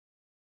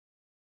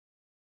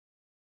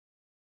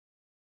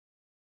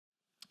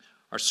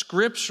Our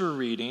scripture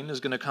reading is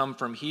going to come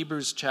from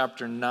Hebrews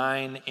chapter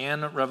 9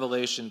 and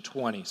Revelation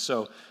 20.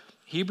 So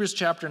Hebrews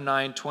chapter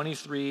 9,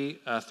 23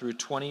 through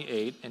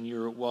 28, and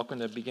you're welcome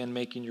to begin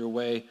making your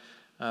way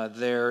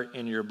there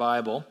in your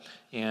Bible.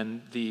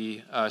 And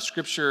the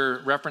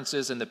scripture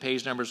references and the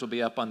page numbers will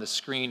be up on the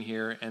screen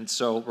here. And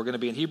so we're going to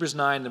be in Hebrews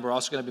 9, and we're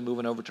also going to be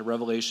moving over to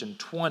Revelation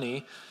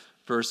 20,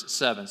 verse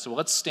 7. So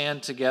let's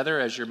stand together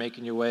as you're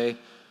making your way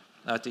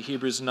to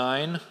Hebrews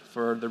 9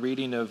 for the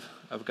reading of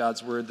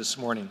God's Word this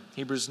morning.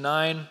 Hebrews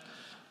 9,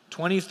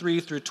 23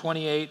 through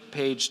 28,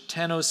 page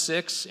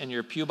 1006 in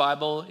your pew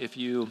Bible if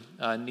you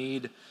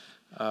need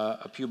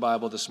a pew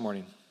Bible this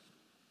morning.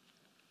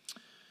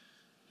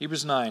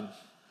 Hebrews 9.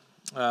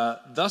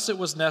 Thus it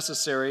was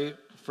necessary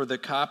for the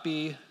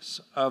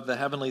copies of the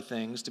heavenly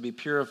things to be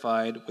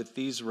purified with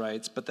these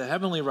rites, but the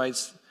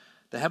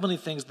heavenly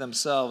things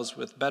themselves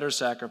with better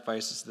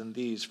sacrifices than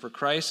these. For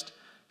Christ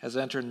has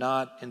entered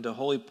not into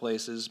holy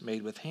places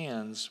made with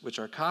hands, which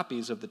are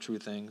copies of the true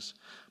things,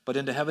 but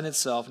into heaven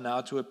itself, now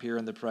to appear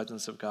in the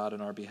presence of God on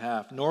our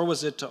behalf. Nor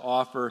was it to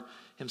offer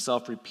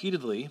himself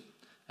repeatedly,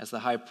 as the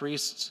high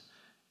priest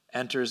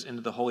enters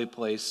into the holy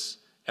place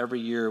every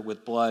year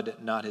with blood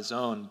not his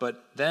own,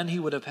 but then he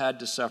would have had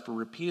to suffer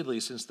repeatedly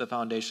since the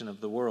foundation of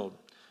the world.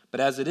 But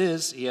as it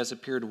is, he has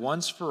appeared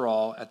once for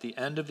all at the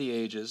end of the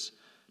ages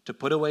to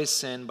put away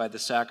sin by the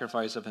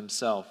sacrifice of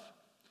himself.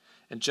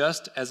 And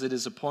just as it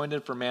is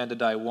appointed for man to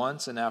die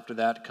once, and after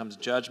that comes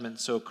judgment,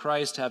 so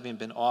Christ, having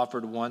been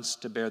offered once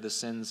to bear the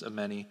sins of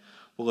many,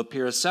 will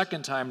appear a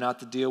second time, not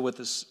to deal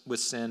with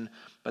sin,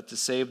 but to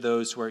save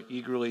those who are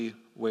eagerly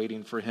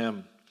waiting for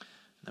him.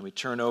 Then we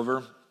turn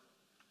over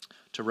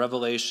to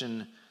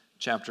Revelation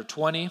chapter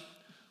 20. We'll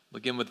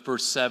begin with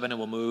verse 7, and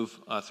we'll move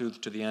through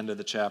to the end of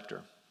the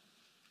chapter.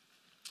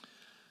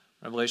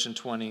 Revelation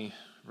 20,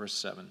 verse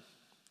 7.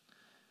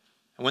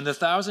 And when the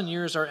 1,000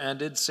 years are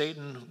ended,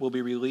 Satan will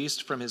be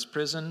released from his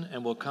prison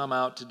and will come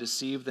out to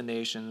deceive the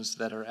nations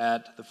that are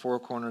at the four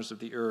corners of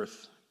the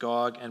earth,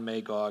 Gog and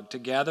Magog, to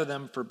gather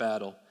them for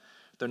battle.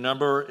 Their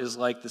number is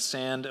like the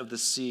sand of the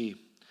sea.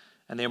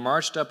 And they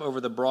marched up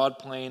over the broad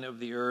plain of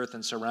the earth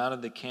and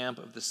surrounded the camp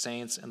of the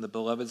saints and the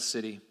beloved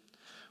city.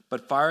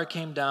 But fire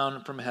came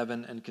down from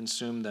heaven and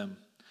consumed them.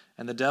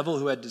 And the devil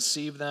who had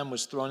deceived them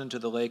was thrown into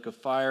the lake of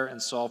fire and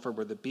sulfur,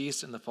 where the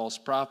beast and the false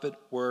prophet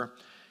were,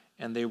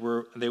 and they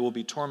will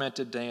be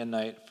tormented day and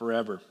night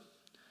forever.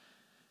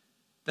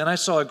 Then I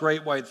saw a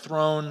great white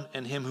throne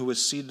and him who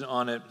was seated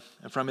on it,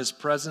 and from his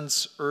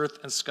presence earth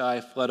and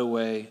sky fled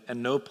away,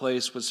 and no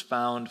place was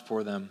found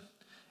for them.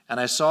 And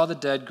I saw the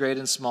dead, great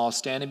and small,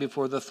 standing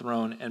before the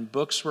throne, and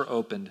books were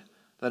opened.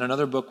 Then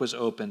another book was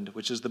opened,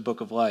 which is the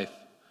book of life.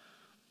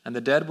 And the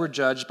dead were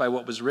judged by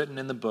what was written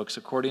in the books,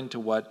 according to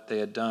what they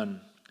had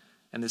done.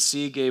 And the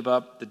sea gave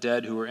up the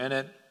dead who were in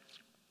it.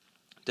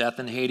 Death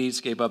and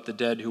Hades gave up the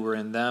dead who were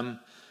in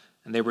them,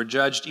 and they were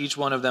judged, each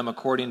one of them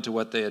according to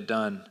what they had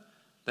done.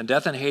 Then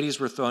death and Hades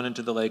were thrown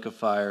into the lake of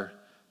fire.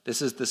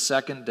 This is the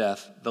second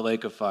death, the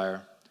lake of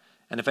fire.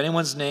 And if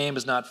anyone's name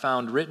is not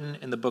found written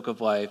in the book of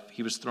life,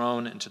 he was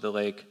thrown into the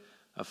lake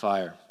of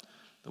fire.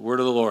 The word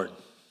of the Lord.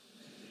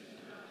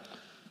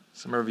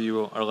 Some of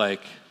you are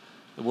like,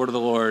 the word of the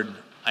Lord,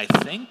 I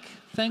think,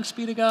 thanks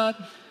be to God.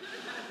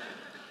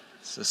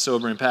 It's a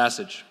sobering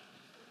passage.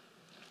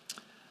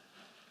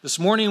 This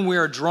morning we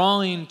are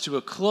drawing to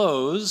a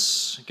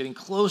close, getting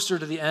closer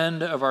to the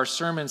end of our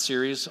sermon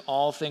series,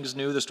 All Things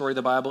New, the Story of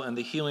the Bible, and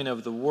the Healing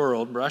of the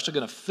World. We're actually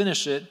going to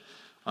finish it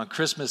on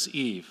Christmas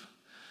Eve.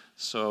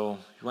 So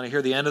if you want to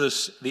hear the end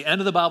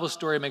of the Bible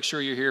story, make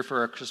sure you're here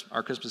for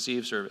our Christmas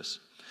Eve service.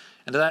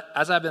 And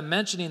as I've been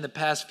mentioning the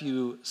past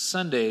few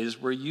Sundays,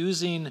 we're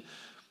using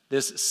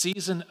this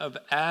season of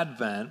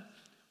Advent,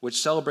 which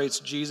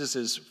celebrates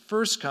Jesus'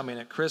 first coming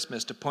at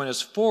Christmas, to point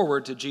us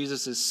forward to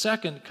Jesus'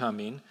 second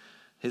coming,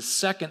 his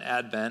second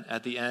advent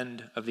at the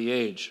end of the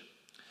age.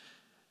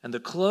 And the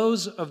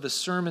close of the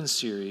sermon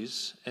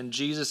series and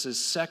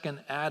Jesus' second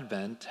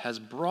advent has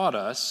brought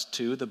us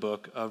to the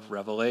book of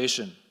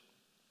Revelation.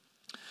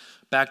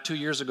 Back 2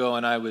 years ago,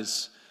 and I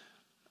was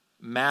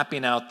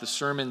mapping out the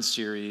sermon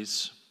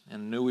series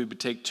and knew we would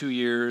take 2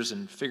 years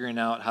and figuring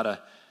out how to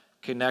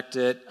connect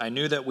it. I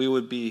knew that we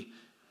would be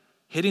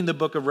hitting the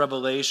book of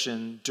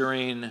Revelation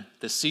during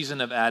the season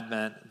of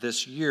Advent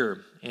this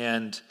year.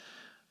 And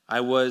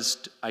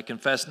I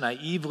confess,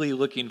 naively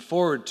looking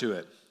forward to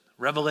it.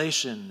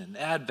 Revelation and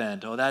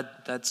Advent,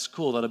 that's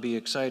cool, that'll be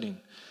exciting.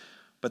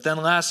 But then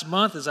last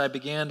month, as I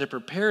began to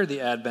prepare the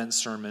Advent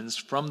sermons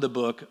from the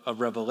book of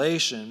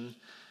Revelation,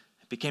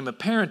 it became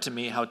apparent to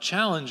me how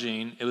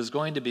challenging it was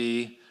going to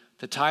be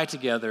to tie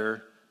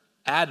together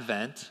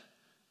Advent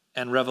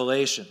and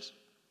Revelations.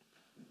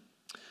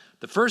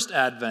 The first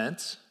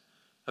Advent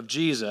of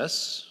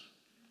Jesus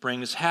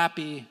brings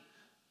happy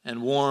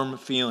and warm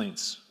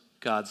feelings.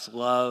 God's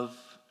love,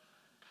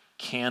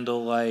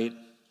 candlelight,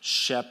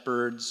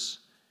 shepherds,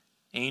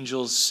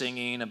 angels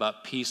singing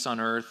about peace on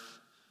earth,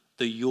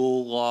 the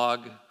Yule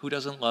log. Who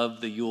doesn't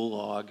love the Yule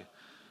log?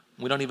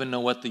 We don't even know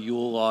what the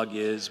Yule log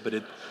is,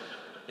 but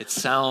It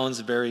sounds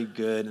very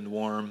good and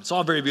warm. It's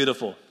all very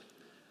beautiful.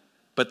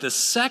 But the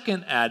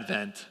second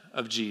advent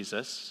of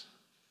Jesus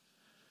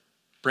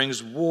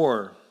brings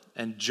war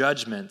and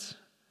judgment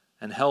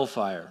and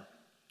hellfire.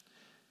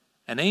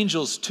 And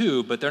angels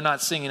too, but they're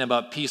not singing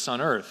about peace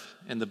on earth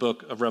in the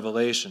book of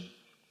Revelation.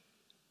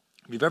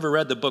 If you've ever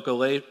read the book of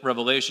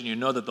Revelation, you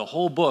know that the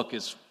whole book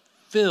is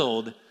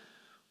filled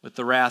with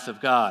the wrath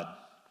of God.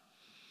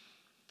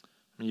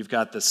 You've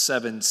got the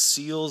 7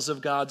 seals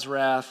of God's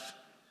wrath,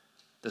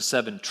 the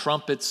 7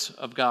 trumpets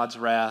of God's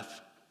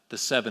wrath, the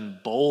 7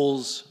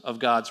 bowls of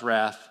God's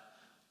wrath.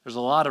 There's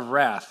a lot of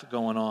wrath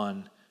going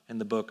on in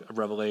the book of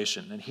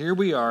Revelation. And here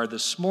we are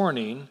this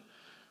morning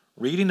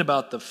reading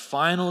about the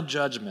final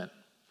judgment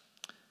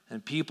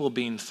and people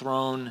being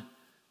thrown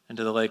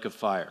into the lake of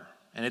fire.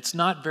 And it's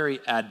not very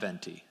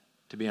Advent-y,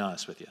 to be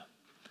honest with you.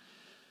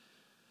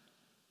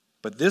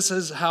 But this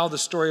is how the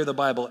story of the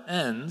Bible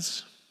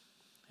ends,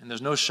 and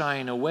there's no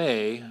shying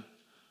away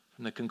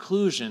from the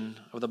conclusion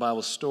of the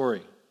Bible's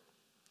story.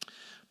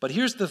 But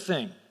here's the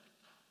thing.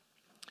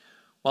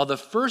 While the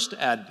first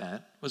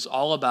Advent was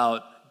all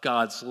about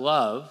God's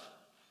love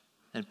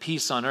and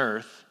peace on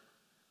earth,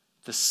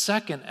 the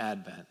second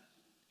Advent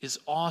is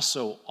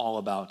also all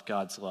about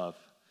God's love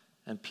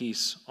and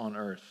peace on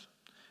earth.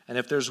 And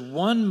if there's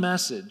one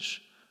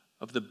message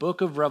of the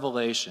book of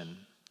Revelation,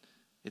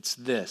 it's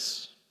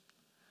this: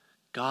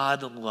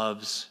 God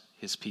loves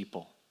his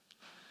people.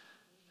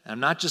 And I'm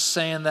not just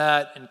saying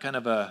that in kind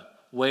of a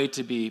way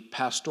to be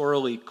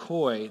pastorally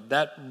coy.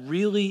 That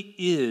really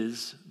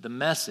is the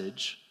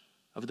message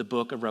of the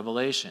book of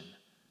Revelation.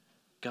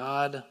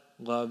 God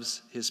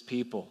loves his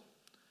people.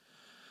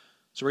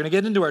 So we're going to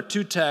get into our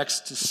 2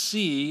 texts to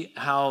see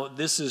how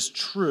this is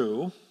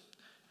true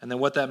and then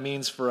what that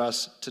means for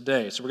us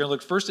today. So we're going to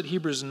look first at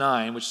Hebrews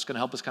 9, which is going to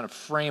help us kind of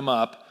frame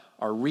up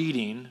our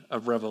reading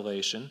of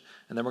Revelation,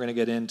 and then we're going to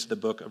get into the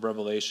book of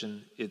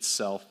Revelation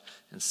itself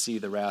and see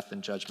the wrath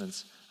and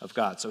judgments of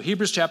God. So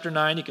Hebrews chapter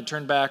 9, you can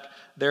turn back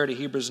there to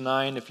Hebrews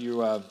 9 if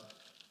you are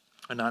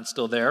not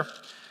still there.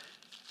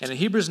 And in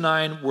Hebrews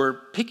 9, we're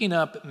picking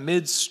up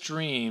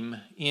midstream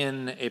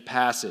in a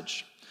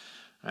passage.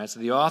 All right, so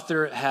the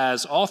author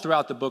has, all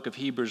throughout the book of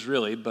Hebrews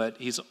really, but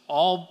he's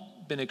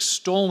all been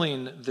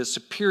extolling the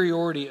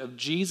superiority of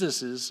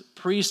Jesus'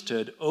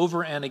 priesthood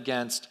over and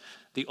against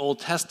the Old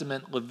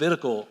Testament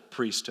Levitical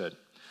priesthood.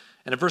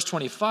 And in verse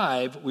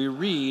 25, we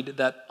read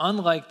that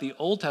unlike the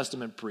Old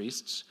Testament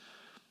priests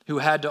who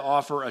had to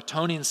offer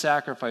atoning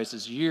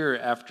sacrifices year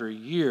after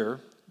year,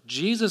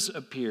 Jesus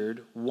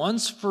appeared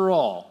once for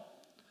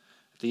all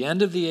at the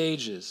end of the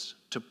ages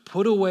to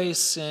put away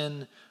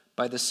sin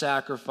by the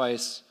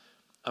sacrifice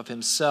of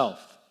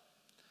himself.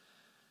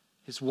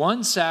 His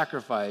one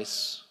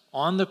sacrifice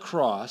on the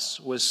cross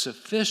was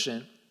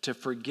sufficient to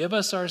forgive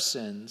us our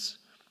sins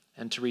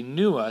and to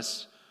renew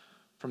us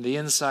from the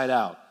inside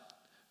out.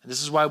 And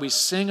this is why we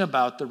sing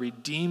about the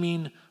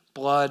redeeming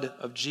blood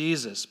of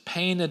Jesus,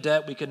 paying a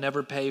debt we could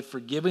never pay,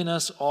 forgiving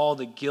us all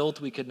the guilt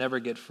we could never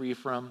get free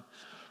from,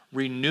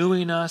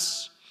 renewing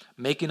us,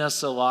 making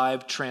us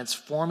alive,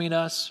 transforming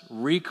us,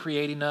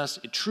 recreating us.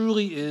 It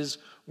truly is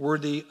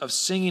worthy of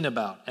singing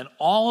about. And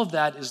all of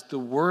that is the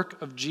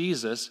work of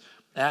Jesus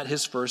at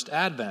his first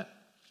advent.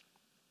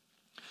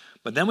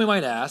 But then we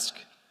might ask,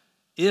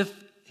 if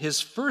his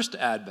first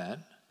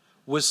advent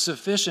was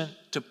sufficient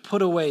to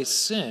put away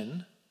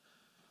sin,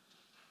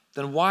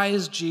 then why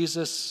is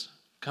Jesus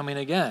coming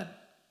again?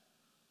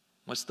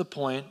 What's the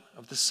point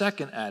of the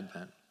second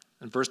advent?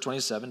 And verse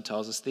 27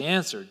 tells us the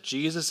answer.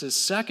 Jesus'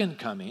 second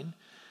coming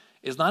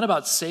is not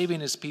about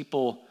saving his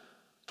people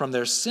from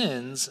their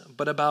sins,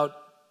 but about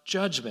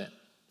judgment.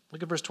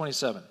 Look at verse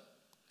 27.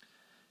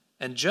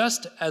 And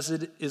just as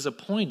it is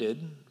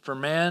appointed for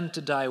man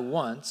to die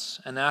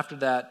once, and after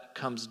that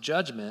comes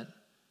judgment,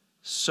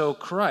 so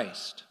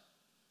Christ,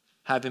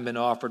 having been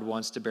offered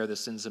once to bear the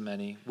sins of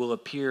many, will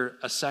appear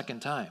a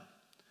second time.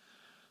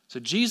 So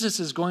Jesus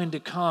is going to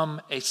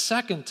come a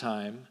second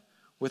time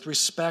with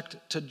respect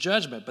to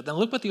judgment. But then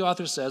look what the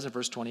author says in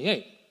verse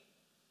 28.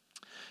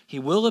 He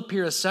will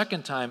appear a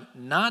second time,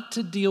 not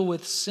to deal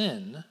with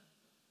sin,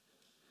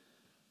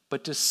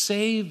 but to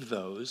save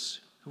those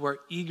who are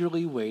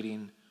eagerly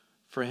waiting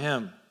for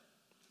him.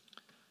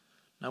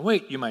 Now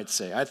wait, you might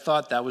say, I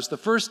thought that was the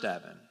first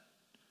advent.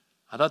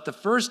 I thought the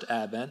first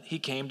advent, he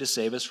came to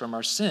save us from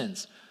our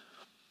sins.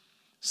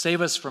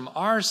 Save us from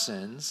our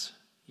sins,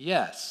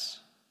 yes.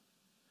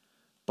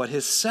 But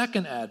his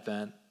second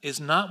advent is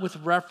not with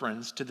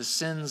reference to the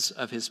sins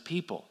of his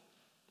people.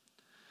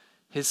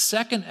 His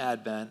second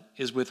advent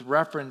is with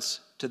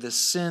reference to the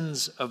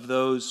sins of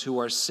those who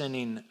are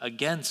sinning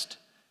against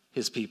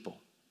his people.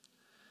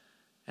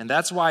 And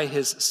that's why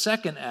his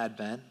second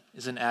advent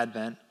is an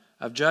advent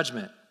of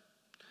judgment.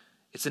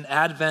 It's an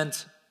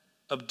advent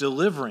of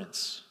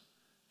deliverance.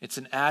 It's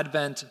an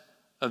advent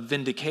of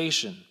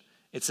vindication.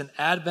 It's an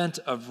advent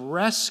of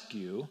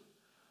rescue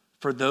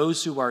for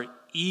those who are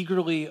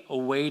eagerly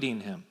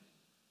awaiting him.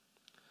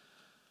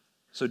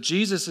 So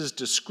Jesus'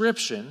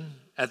 description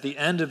at the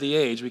end of the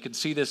age, we can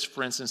see this,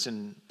 for instance,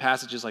 in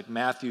passages like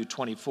Matthew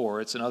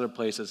 24. It's in other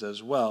places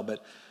as well.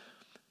 But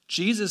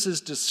Jesus'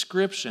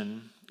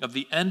 description of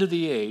the end of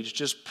the age,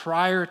 just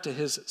prior to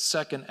his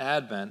second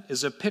advent,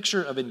 is a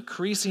picture of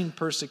increasing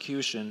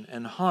persecution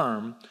and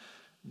harm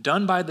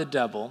done by the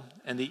devil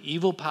and the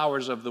evil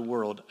powers of the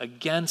world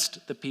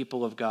against the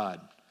people of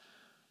God,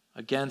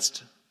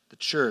 against the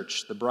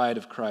church, the bride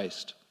of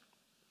Christ.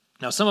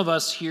 Now, some of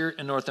us here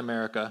in North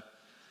America,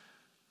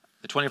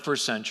 the 21st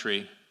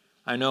century,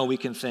 I know we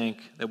can think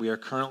that we are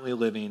currently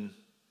living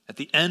at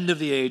the end of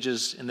the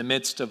ages, in the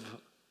midst of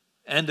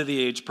end of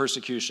the age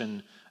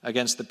persecution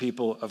against the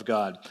people of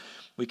God.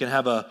 We can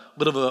have a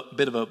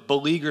bit of a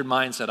beleaguered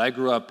mindset. I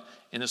grew up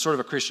in a sort of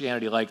a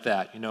Christianity like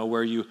that,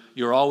 where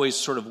you're always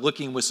sort of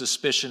looking with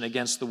suspicion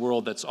against the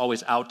world that's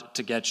always out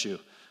to get you,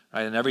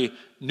 right? And every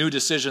new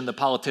decision the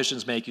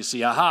politicians make, you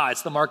see, aha,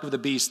 it's the mark of the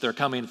beast, they're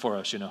coming for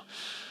us,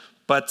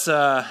 But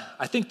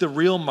I think the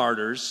real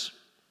martyrs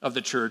of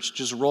the church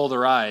just roll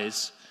their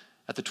eyes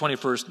at the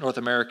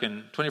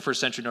 21st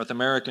century North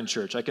American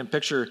church. I can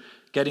picture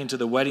getting to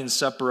the wedding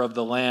supper of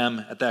the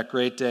Lamb at that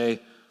great day,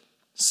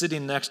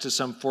 sitting next to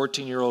some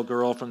 14-year-old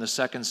girl from the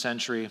 2nd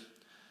century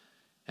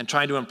and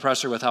trying to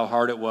impress her with how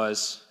hard it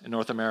was in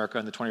North America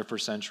in the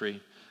 21st century.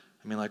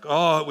 I mean, it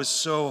was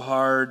so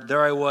hard.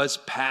 There I was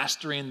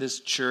pastoring this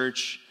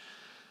church.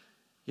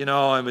 There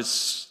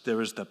was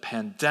the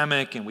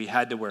pandemic and we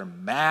had to wear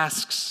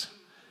masks,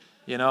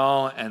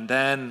 and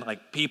then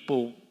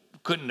people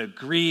couldn't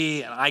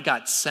agree and I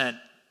got sent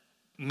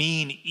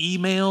mean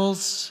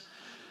emails,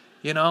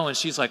 and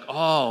she's like,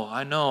 oh,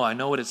 I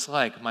know what it's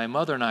like. My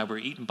mother and I were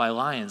eaten by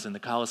lions in the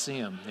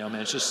Colosseum. Man,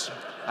 it's just,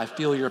 I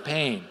feel your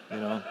pain,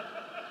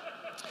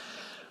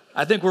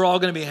 I think we're all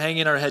going to be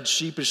hanging our heads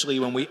sheepishly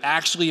when we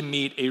actually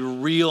meet a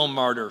real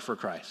martyr for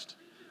Christ,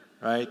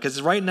 right?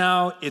 Because right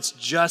now, it's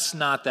just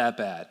not that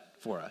bad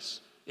for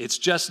us. It's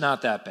just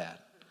not that bad.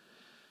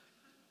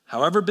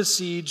 However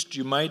besieged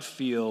you might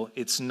feel,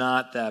 it's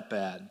not that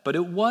bad. But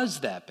it was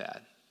that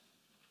bad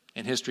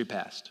in history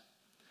past.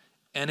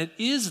 And it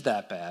is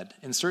that bad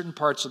in certain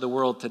parts of the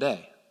world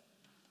today.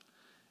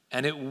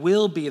 And it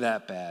will be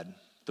that bad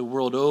the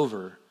world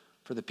over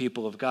for the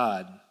people of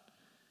God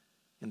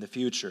in the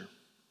future,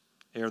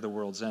 ere the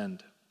world's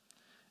end.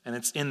 And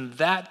it's in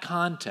that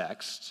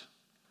context,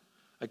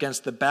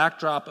 against the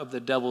backdrop of the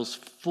devil's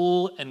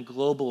full and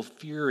global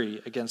fury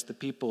against the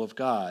people of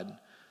God,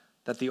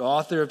 that the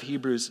author of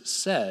Hebrews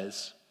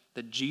says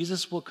that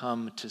Jesus will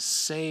come to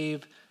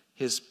save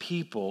his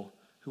people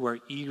who are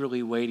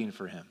eagerly waiting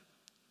for him.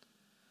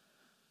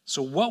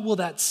 So what will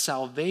that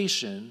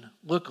salvation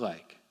look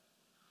like?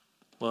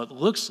 Well, it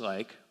looks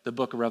like the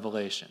book of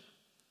Revelation.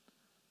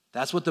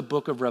 That's what the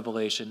book of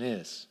Revelation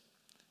is.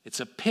 It's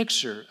a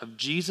picture of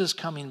Jesus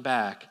coming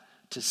back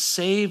to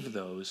save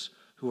those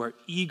who are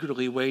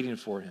eagerly waiting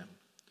for him.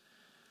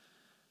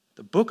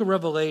 The book of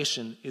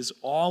Revelation is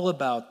all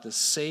about the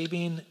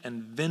saving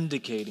and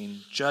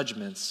vindicating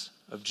judgments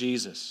of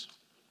Jesus.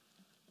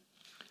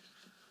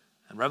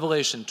 And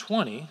Revelation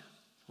 20,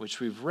 which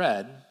we've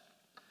read,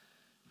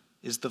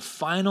 is the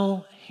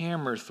final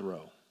hammer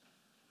throw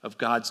of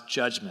God's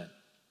judgment.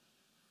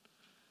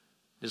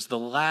 It is the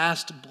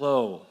last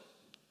blow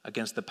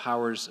against the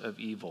powers of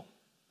evil.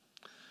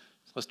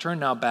 So let's turn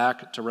now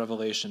back to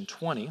Revelation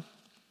 20.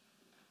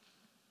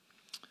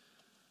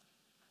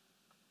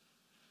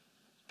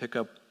 Pick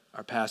up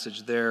our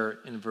passage there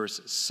in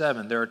verse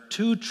 7. There are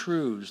two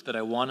truths that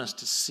I want us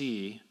to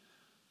see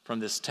from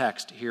this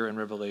text here in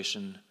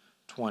Revelation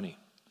 20. I'm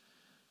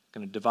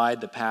going to divide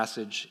the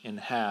passage in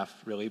half,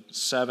 really.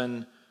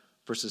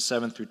 Verses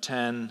 7 through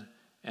 10,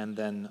 and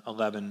then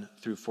 11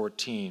 through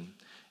 14.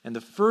 And the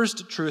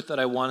first truth that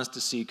I want us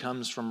to see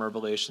comes from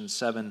Revelation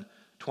 7,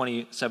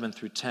 27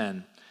 through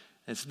 10.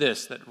 It's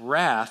this, that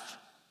wrath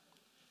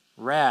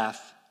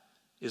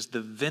is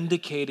the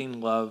vindicating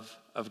love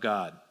of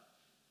God.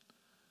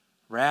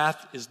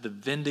 Wrath is the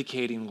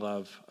vindicating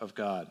love of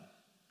God.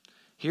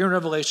 Here in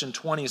Revelation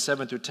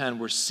 27 through 10,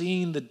 we're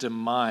seeing the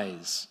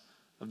demise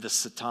of the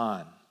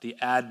Satan, the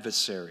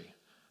adversary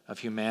of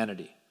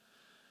humanity.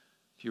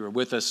 If you were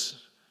with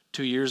us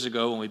 2 years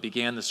ago when we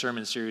began the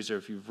sermon series, or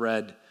if you've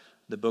read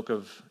the book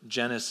of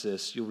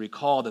Genesis, you'll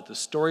recall that the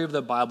story of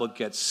the Bible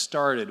gets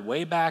started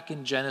way back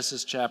in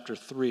Genesis chapter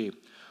 3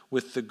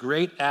 with the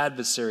great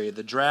adversary,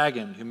 the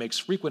dragon, who makes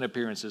frequent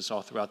appearances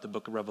all throughout the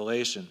book of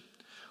Revelation,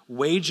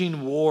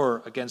 waging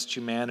war against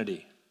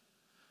humanity.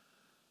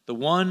 The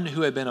one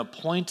who had been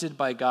appointed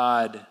by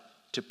God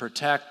to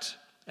protect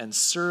and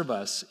serve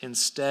us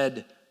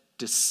instead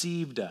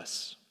deceived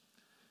us.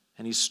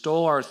 And he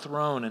stole our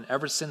throne, and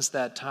ever since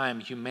that time,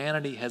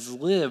 humanity has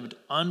lived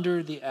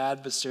under the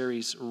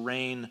adversary's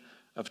reign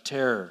of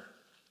terror.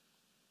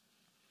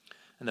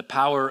 And the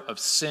power of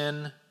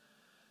sin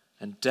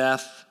and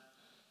death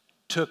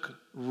took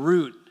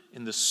root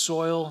in the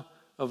soil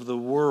of the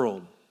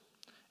world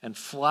and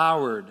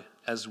flowered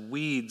as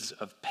weeds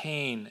of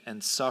pain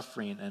and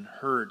suffering and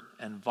hurt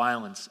and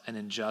violence and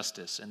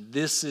injustice. And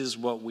this is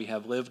what we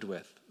have lived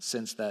with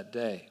since that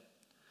day.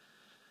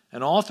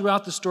 And all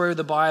throughout the story of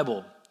the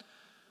Bible,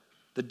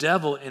 the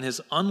devil, in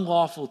his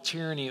unlawful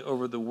tyranny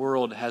over the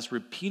world, has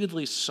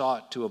repeatedly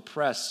sought to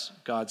oppress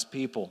God's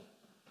people.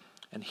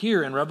 And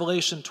here in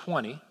Revelation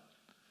 20,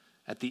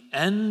 at the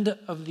end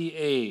of the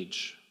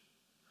age,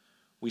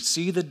 we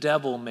see the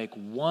devil make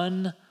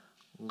one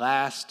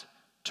last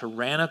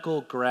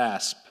tyrannical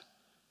grasp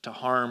to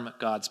harm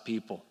God's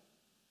people.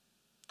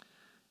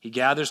 He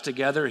gathers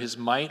together his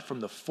might from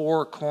the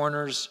four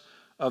corners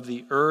of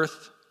the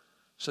earth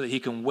so that he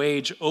can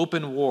wage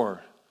open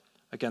war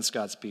against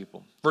God's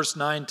people. Verse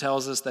 9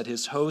 tells us that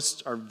his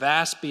hosts are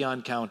vast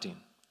beyond counting,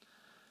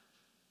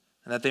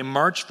 and that they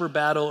march for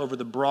battle over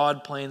the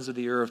broad plains of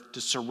the earth to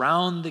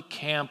surround the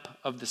camp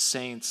of the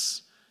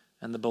saints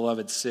and the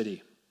beloved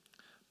city.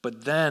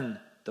 But then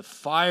the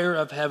fire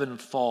of heaven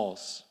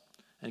falls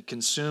and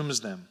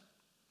consumes them,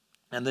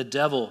 and the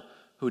devil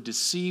who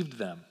deceived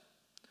them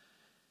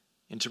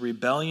into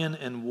rebellion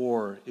and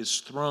war is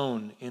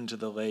thrown into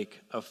the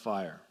lake of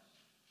fire.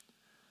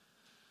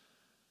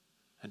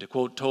 And to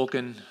quote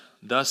Tolkien,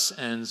 thus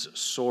ends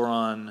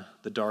Sauron,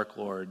 the Dark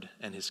Lord,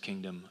 and his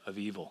kingdom of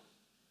evil.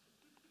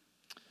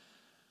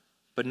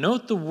 But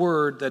note the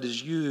word that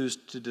is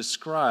used to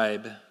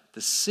describe the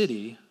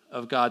city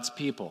of God's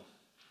people,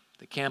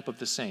 the camp of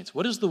the saints.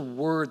 What is the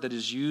word that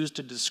is used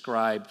to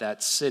describe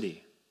that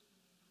city?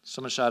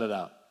 Someone shout it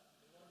out.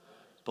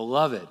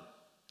 Beloved.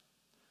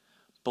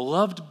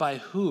 Beloved by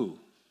who?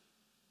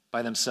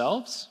 By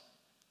themselves?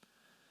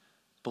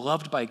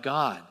 Beloved by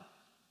God.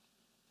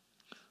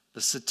 The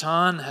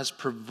Satan has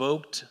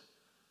provoked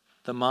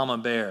the mama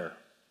bear,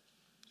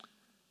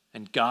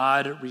 and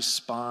God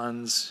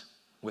responds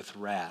with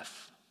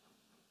wrath.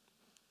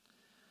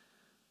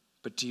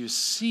 But do you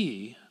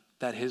see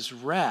that his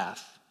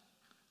wrath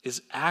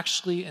is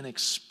actually an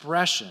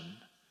expression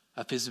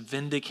of his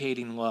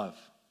vindicating love?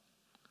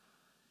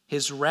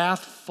 His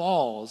wrath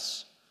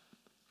falls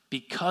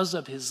because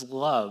of his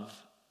love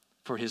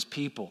for his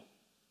people.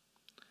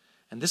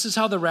 And this is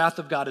how the wrath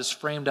of God is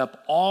framed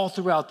up all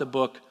throughout the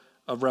book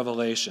of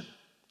Revelation.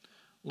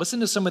 Listen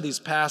to some of these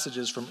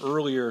passages from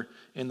earlier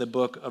in the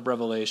book of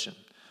Revelation.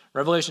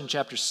 Revelation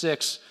chapter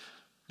 6,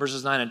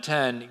 verses 9 and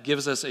 10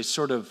 gives us a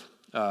sort of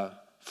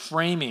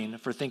framing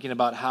for thinking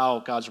about how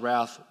God's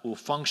wrath will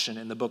function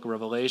in the book of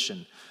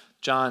Revelation.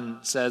 John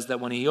says that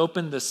when he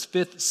opened this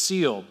fifth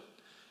seal,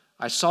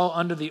 I saw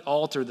under the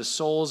altar the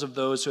souls of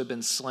those who had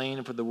been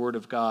slain for the word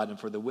of God and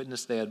for the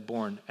witness they had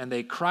borne. And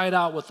they cried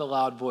out with a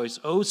loud voice,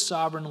 O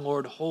sovereign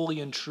Lord, holy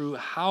and true,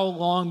 how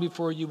long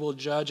before you will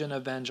judge and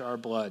avenge our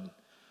blood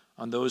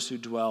on those who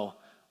dwell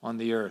on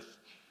the earth?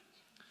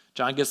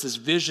 John gets this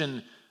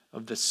vision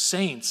of the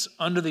saints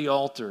under the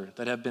altar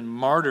that have been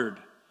martyred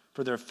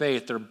for their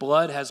faith. Their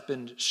blood has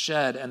been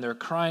shed, and they're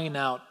crying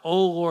out,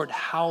 O Lord,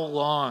 how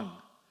long?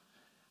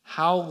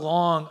 How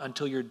long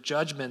until your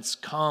judgments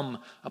come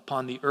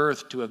upon the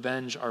earth to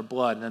avenge our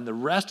blood? And then the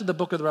rest of the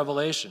book of the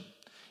Revelation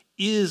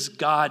is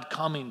God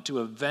coming to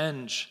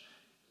avenge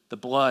the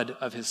blood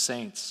of his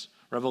saints.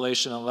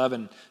 Revelation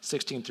 11,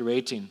 16 through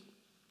 18.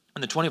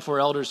 And the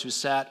 24 elders who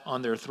sat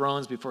on their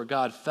thrones before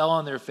God fell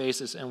on their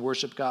faces and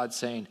worshiped God,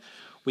 saying,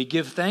 We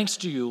give thanks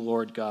to you,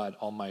 Lord God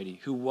Almighty,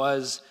 who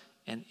was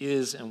and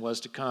is and was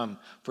to come.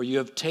 For you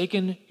have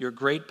taken your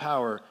great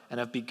power and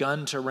have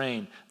begun to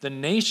reign. The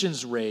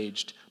nations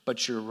raged,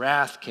 but your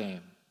wrath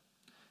came,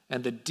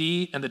 and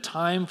the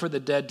time for the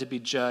dead to be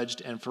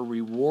judged, and for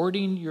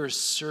rewarding your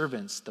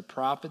servants, the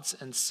prophets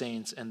and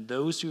saints, and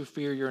those who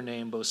fear your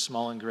name, both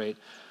small and great,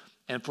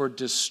 and for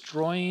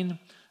destroying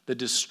the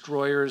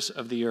destroyers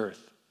of the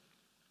earth.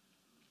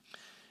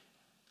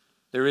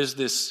 There is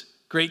this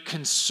great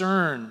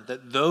concern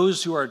that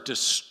those who are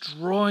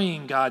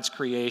destroying God's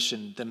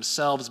creation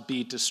themselves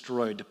be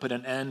destroyed, to put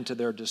an end to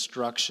their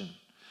destruction.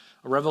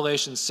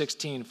 Revelation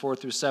 16, 4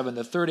 through 7,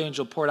 the third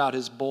angel poured out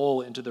his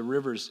bowl into the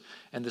rivers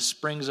and the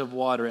springs of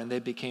water, and they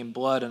became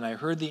blood. And I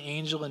heard the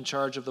angel in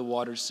charge of the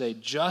waters say,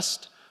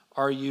 Just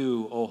are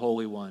you, O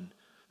Holy One,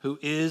 who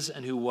is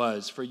and who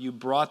was, for you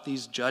brought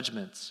these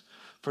judgments.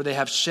 For they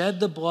have shed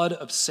the blood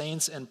of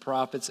saints and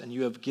prophets, and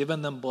you have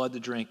given them blood to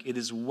drink. It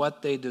is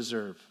what they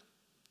deserve.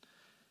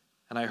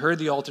 And I heard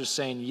the altar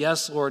saying,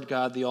 Yes, Lord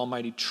God, the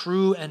Almighty,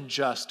 true and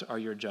just are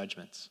your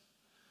judgments.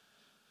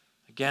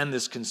 Again,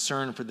 this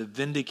concern for the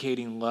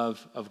vindicating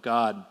love of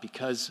God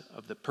because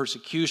of the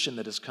persecution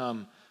that has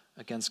come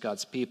against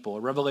God's people.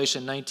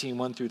 Revelation 19,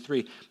 1 through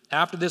 3.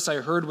 After this, I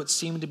heard what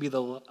seemed to be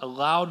a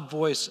loud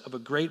voice of a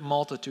great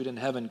multitude in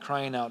heaven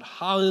crying out,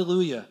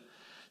 Hallelujah!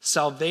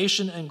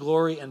 Salvation and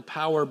glory and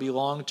power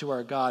belong to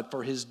our God,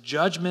 for his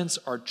judgments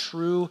are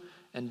true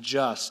and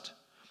just.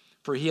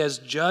 For he has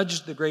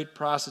judged the great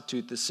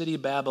prostitute, the city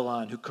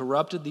Babylon, who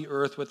corrupted the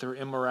earth with her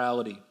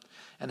immorality,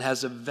 and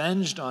has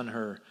avenged on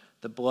her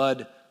the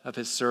blood of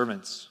his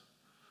servants.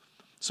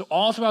 So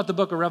all throughout the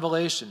book of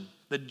Revelation,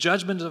 the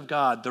judgment of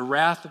God, the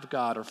wrath of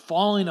God are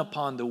falling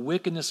upon the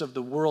wickedness of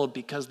the world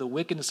because the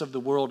wickedness of the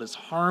world is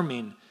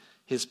harming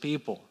his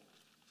people.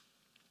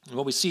 And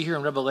what we see here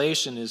in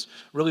Revelation is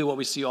really what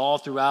we see all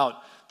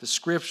throughout the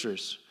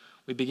scriptures,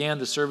 We began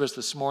the service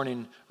this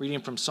morning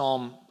reading from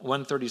Psalm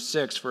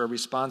 136 for a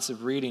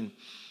responsive reading.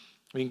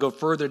 We can go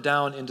further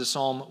down into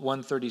Psalm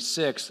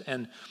 136,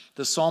 and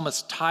the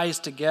psalmist ties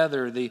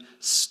together the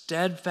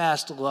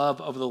steadfast love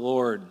of the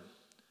Lord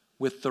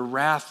with the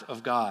wrath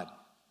of God.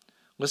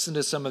 Listen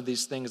to some of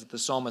these things that the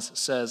psalmist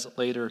says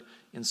later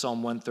in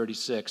Psalm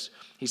 136.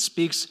 He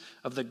speaks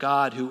of the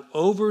God who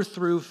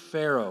overthrew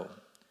Pharaoh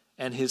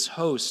and his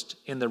host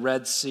in the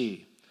Red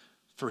Sea,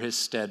 for his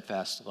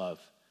steadfast love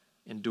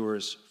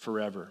endures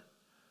forever,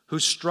 who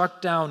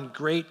struck down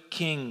great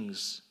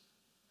kings,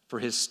 for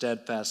his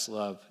steadfast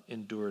love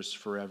endures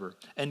forever,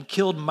 and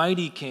killed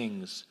mighty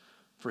kings,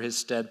 for his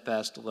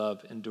steadfast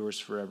love endures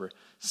forever.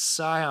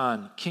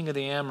 Sihon, king of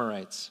the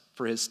Amorites,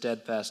 for his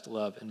steadfast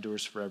love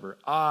endures forever.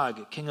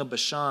 Og, king of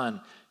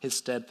Bashan, his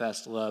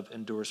steadfast love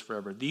endures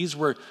forever. These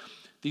were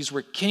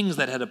kings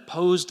that had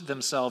opposed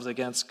themselves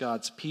against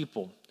God's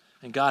people,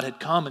 and God had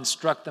come and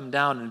struck them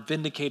down in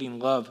vindicating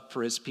love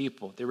for his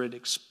people. They were an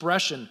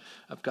expression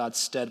of God's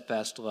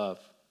steadfast love.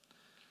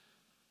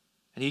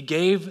 And he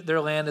gave their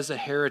land as a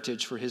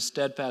heritage, for his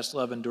steadfast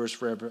love endures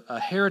forever. A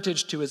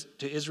heritage to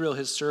Israel,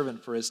 his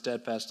servant, for his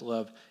steadfast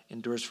love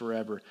endures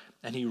forever.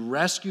 And he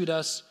rescued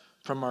us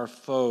from our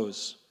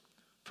foes,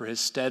 for his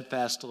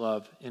steadfast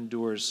love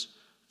endures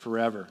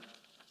forever.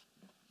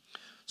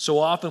 So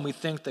often we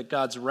think that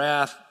God's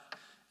wrath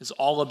is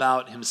all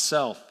about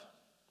himself,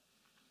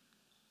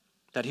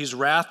 that he's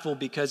wrathful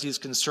because he's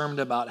concerned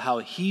about how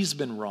he's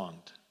been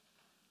wronged,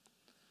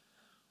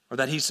 or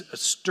that he's a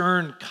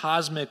stern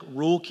cosmic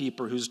rule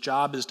keeper whose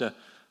job is to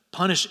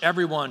punish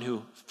everyone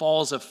who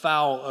falls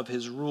afoul of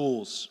his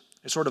rules,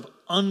 a sort of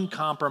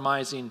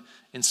uncompromising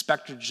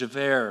Inspector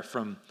Javert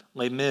from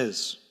Les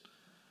Mis.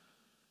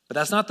 But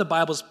that's not the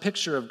Bible's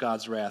picture of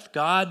God's wrath.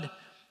 God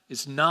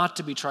is not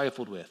to be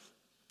trifled with,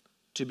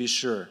 to be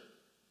sure.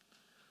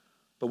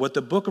 But what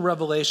the book of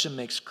Revelation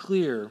makes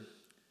clear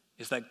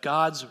is that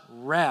God's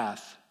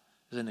wrath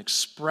is an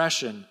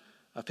expression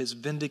of his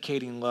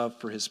vindicating love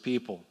for his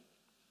people.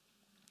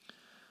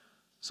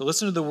 So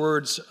listen to the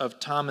words of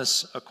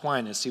Thomas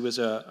Aquinas. He was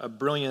a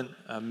brilliant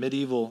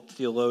medieval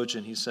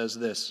theologian. He says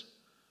this.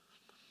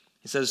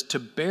 He says, "To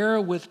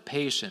bear with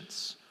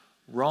patience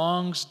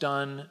wrongs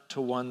done to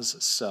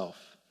one's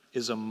self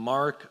is a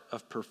mark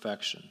of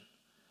perfection.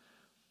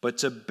 But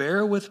to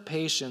bear with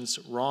patience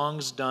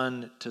wrongs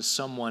done to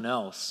someone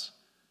else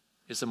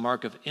is a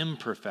mark of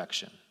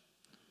imperfection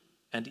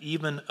and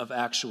even of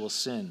actual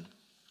sin."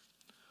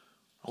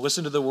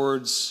 Listen to the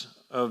words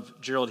of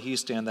Gerald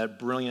Heastan, that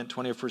brilliant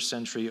 21st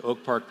century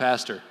Oak Park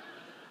pastor.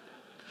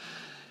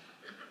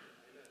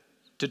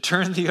 To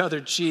turn the other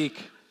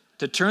cheek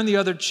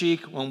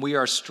when we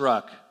are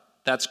struck,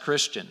 that's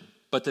Christian.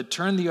 But to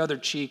turn the other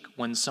cheek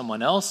when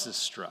someone else is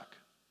struck,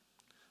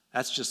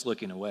 that's just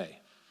looking away.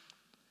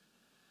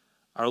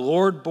 Our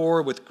Lord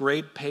bore with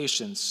great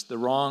patience the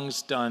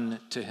wrongs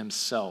done to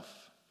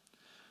himself,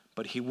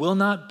 but he will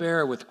not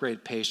bear with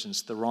great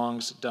patience the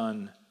wrongs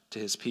done to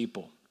his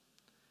people.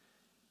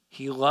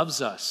 He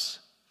loves us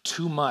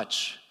too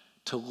much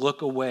to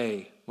look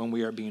away when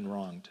we are being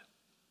wronged.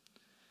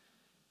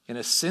 In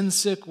a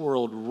sin-sick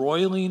world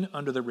roiling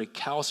under the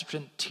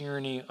recalcitrant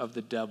tyranny of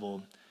the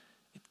devil,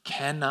 it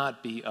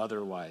cannot be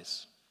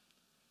otherwise.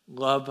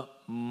 Love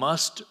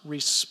must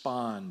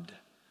respond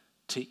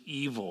to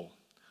evil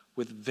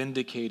with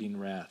vindicating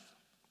wrath.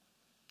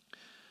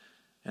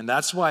 And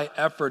that's why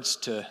efforts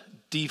to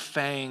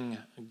defang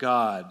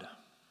God,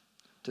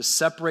 to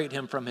separate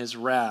him from his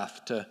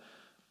wrath, to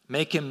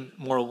make him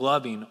more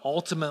loving,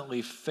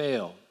 ultimately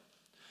fail.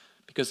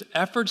 Because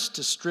efforts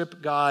to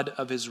strip God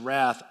of his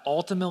wrath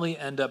ultimately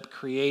end up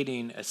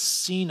creating a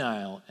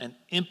senile and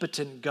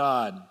impotent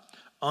God,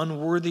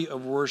 unworthy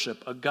of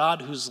worship, a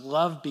God whose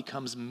love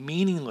becomes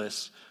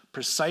meaningless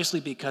precisely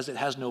because it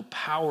has no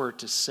power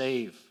to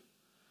save.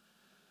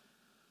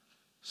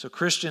 So,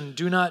 Christian,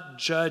 do not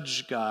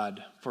judge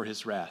God for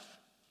his wrath,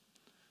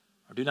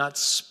 or do not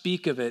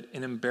speak of it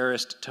in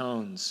embarrassed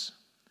tones.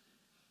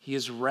 He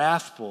is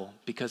wrathful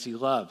because he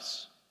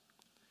loves.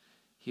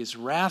 He is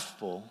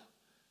wrathful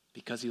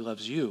because he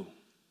loves you.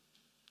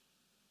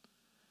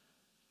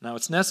 Now,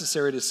 it's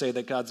necessary to say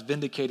that God's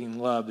vindicating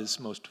love is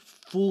most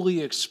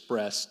fully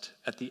expressed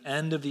at the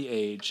end of the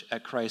age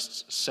at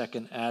Christ's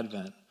second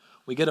advent.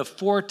 We get a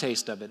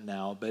foretaste of it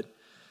now, but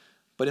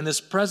in this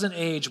present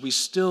age, we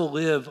still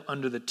live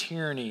under the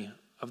tyranny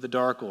of the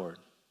Dark Lord.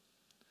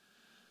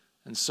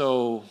 And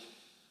so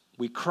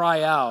we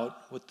cry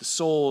out with the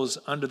souls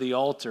under the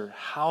altar,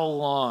 "How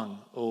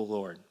long, O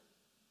Lord?"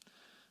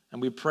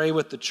 And we pray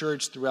with the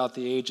church throughout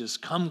the ages,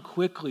 "Come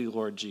quickly,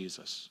 Lord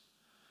Jesus."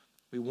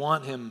 We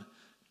want him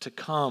to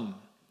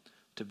come,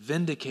 to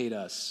vindicate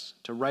us,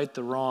 to right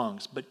the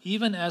wrongs. But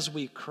even as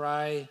we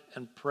cry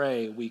and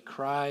pray, we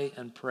cry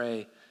and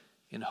pray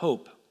in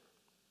hope.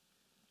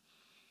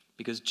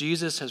 Because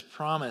Jesus has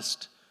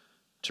promised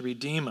to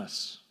redeem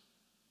us.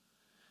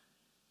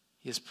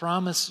 He has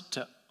promised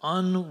to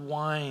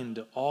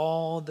unwind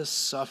all the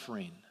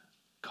suffering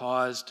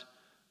caused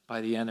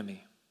by the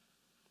enemy.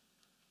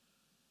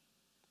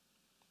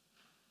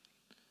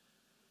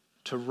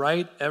 to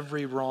right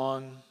every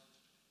wrong,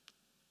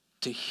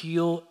 to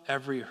heal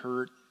every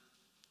hurt,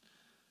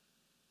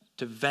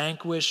 to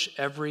vanquish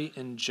every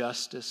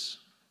injustice,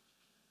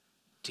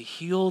 to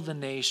heal the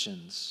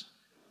nations,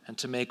 and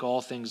to make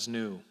all things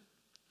new.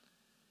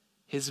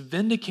 His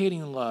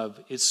vindicating love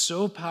is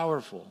so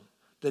powerful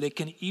that it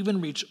can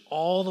even reach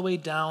all the way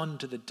down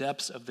to the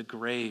depths of the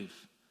grave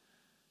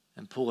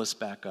and pull us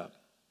back up.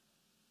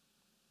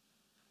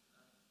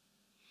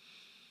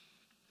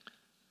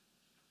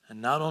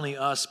 And not only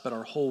us, but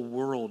our whole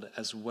world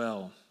as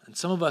well. And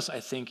some of us, I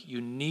think,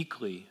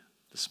 uniquely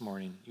this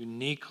morning,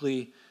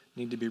 uniquely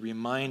need to be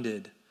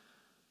reminded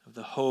of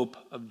the hope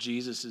of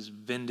Jesus'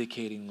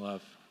 vindicating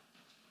love.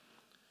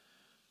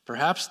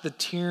 Perhaps the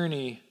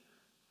tyranny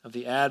of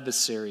the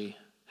adversary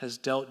has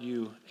dealt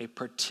you a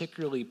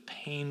particularly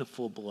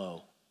painful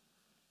blow.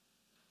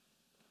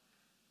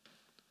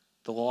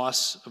 The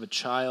loss of a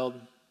child,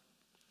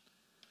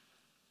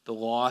 the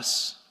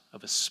loss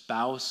of a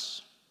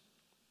spouse,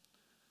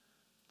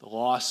 the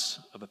loss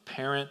of a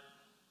parent,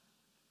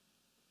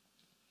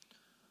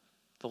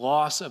 the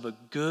loss of a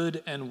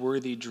good and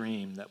worthy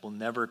dream that will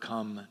never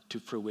come to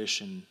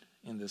fruition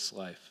in this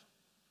life.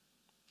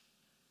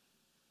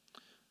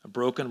 A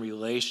broken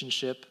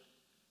relationship,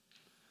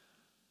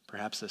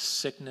 perhaps a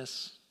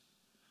sickness,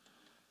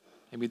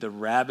 maybe the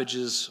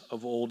ravages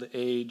of old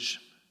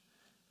age.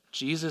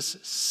 Jesus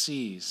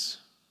sees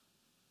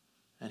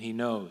and he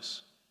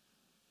knows.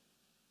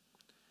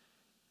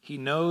 He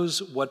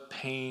knows what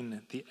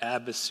pain the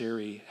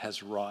adversary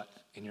has wrought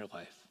in your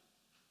life.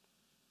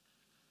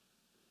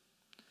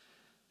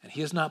 And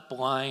he is not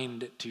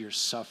blind to your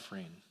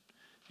suffering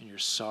and your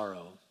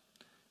sorrow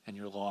and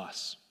your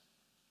loss.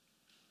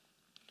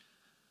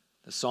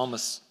 The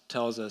psalmist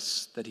tells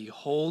us that he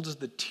holds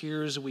the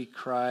tears we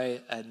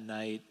cry at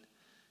night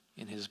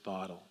in his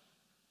bottle.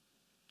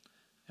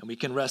 And we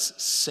can rest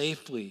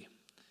safely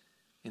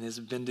in his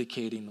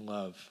vindicating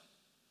love.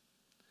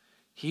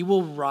 He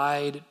will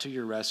ride to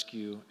your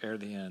rescue ere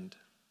the end.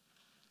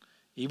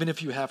 Even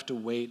if you have to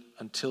wait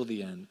until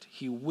the end,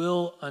 he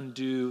will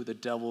undo the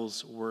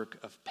devil's work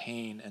of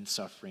pain and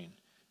suffering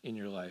in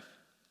your life.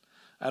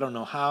 I don't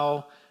know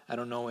how, I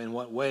don't know in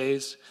what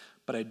ways,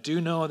 but I do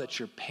know that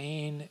your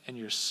pain and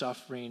your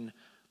suffering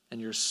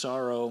and your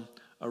sorrow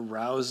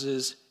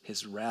arouses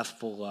his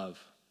wrathful love.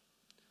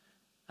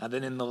 And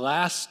then in the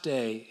last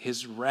day,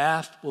 his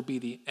wrath will be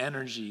the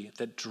energy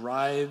that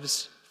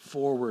drives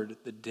forward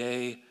the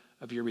day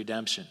of your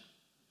redemption.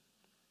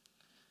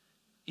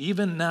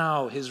 Even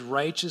now, his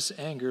righteous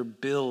anger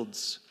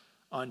builds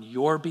on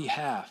your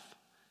behalf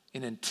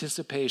in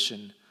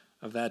anticipation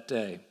of that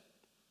day.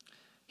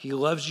 He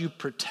loves you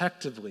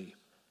protectively,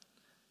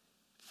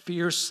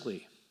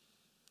 fiercely.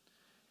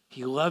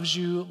 He loves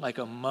you like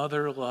a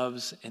mother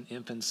loves an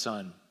infant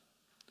son,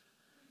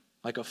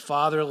 like a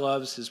father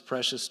loves his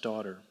precious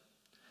daughter,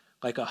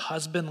 like a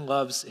husband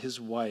loves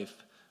his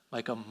wife,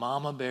 like a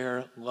mama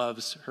bear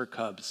loves her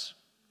cubs.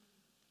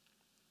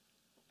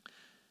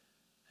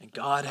 And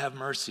God have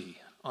mercy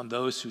on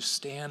those who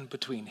stand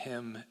between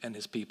him and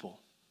his people.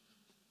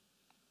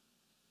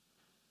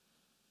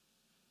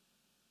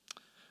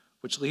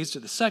 Which leads to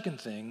the second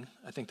thing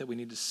I think that we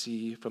need to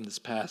see from this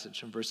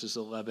passage in verses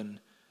 11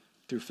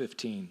 through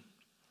 15.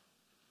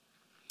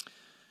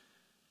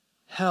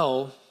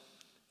 Hell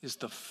is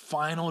the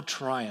final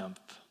triumph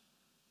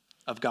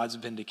of God's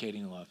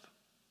vindicating love.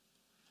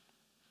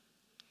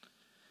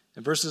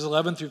 In verses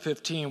 11 through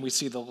 15, we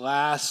see the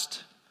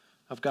last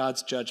of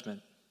God's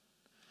judgment.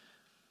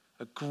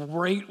 A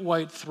great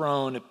white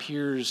throne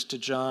appears to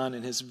John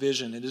in his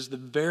vision. It is the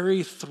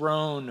very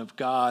throne of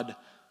God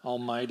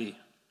Almighty.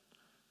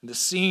 The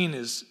scene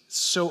is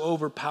so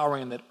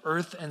overpowering that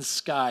earth and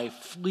sky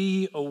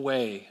flee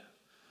away.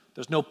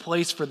 There's no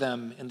place for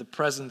them in the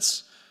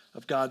presence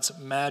of God's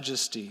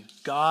majesty.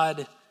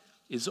 God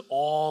is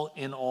all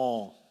in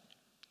all.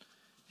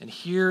 And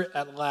here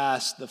at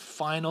last, the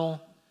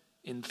final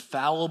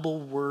infallible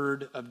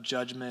word of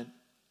judgment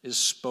is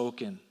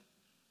spoken.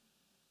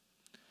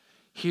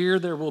 Here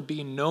there will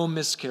be no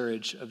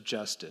miscarriage of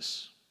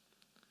justice.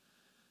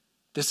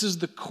 This is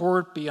the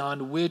court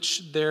beyond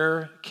which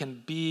there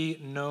can be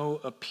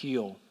no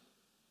appeal.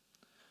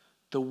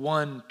 The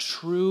one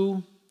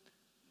true,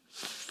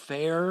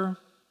 fair,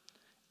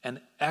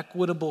 and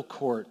equitable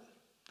court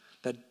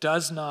that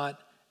does not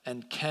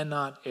and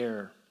cannot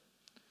err.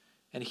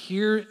 And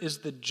here is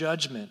the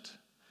judgment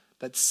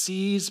that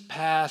sees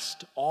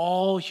past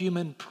all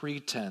human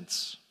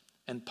pretense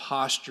and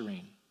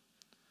posturing.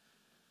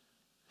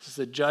 This is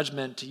a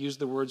judgment, to use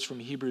the words from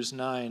Hebrews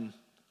 9,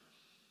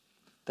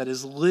 that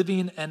is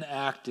living and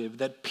active,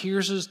 that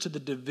pierces to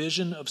the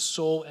division of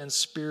soul and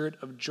spirit,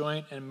 of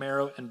joint and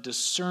marrow, and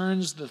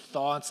discerns the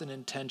thoughts and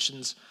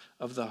intentions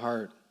of the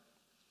heart.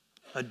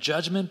 A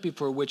judgment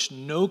before which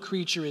no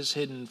creature is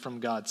hidden from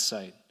God's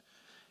sight,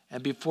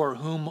 and before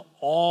whom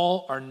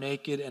all are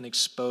naked and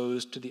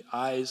exposed to the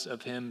eyes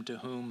of him to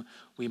whom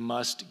we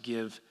must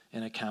give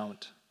an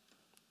account.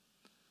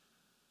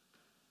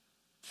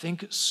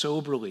 Think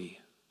soberly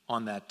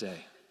on that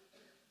day.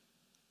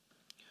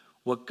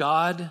 What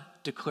God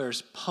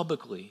declares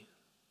publicly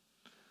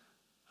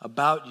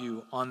about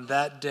you on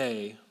that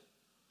day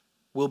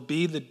will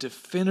be the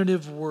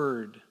definitive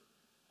word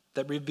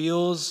that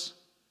reveals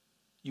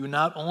you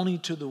not only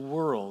to the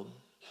world,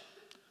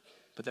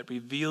 but that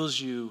reveals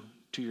you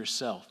to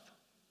yourself.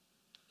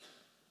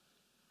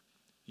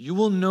 You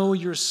will know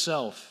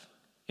yourself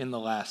in the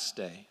last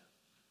day.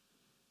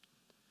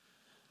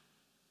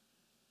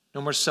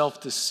 No more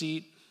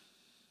self-deceit.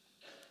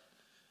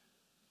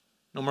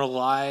 No more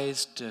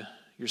lies to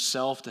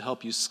yourself to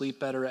help you sleep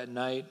better at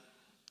night.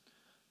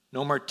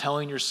 No more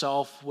telling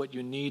yourself what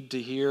you need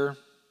to hear.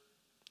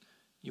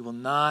 You will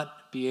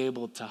not be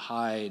able to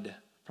hide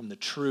from the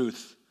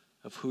truth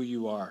of who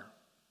you are.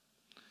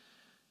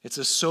 It's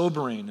a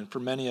sobering and, for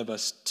many of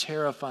us,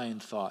 terrifying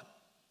thought.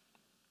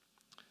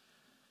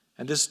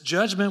 And this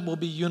judgment will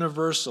be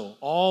universal.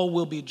 All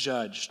will be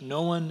judged.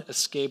 No one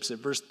escapes it.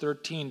 Verse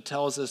 13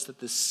 tells us that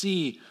the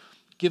sea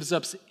gives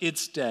up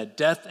its dead.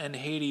 Death and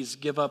Hades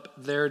give up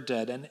their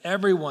dead. And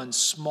everyone,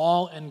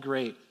 small and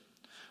great,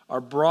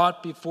 are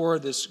brought before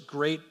this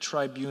great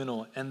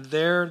tribunal. And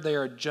there they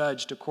are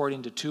judged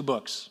according to 2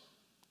 books.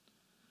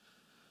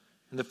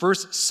 In the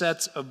first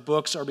sets of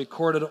books are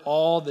recorded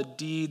all the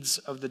deeds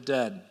of the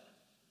dead.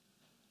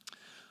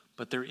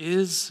 But there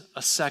is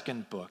a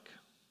second book.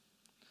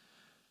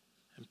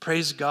 And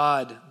praise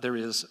God, there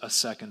is a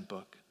second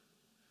book.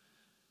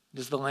 It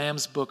is the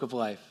Lamb's book of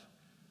life.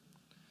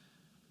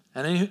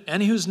 And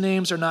any whose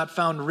names are not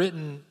found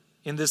written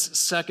in this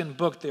second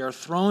book, they are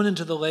thrown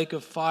into the lake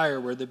of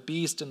fire where the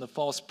beast and the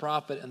false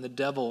prophet and the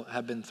devil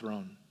have been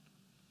thrown.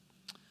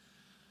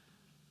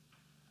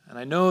 And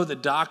I know the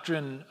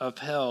doctrine of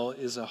hell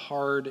is a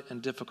hard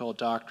and difficult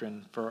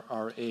doctrine for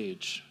our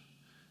age.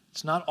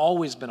 It's not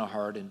always been a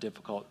hard and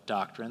difficult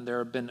doctrine. There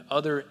have been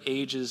other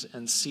ages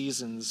and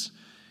seasons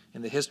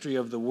in the history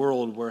of the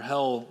world where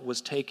hell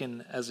was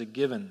taken as a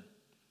given.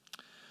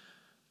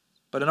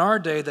 But in our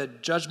day, the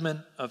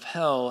judgment of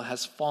hell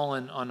has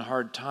fallen on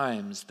hard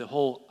times. The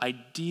whole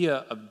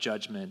idea of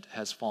judgment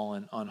has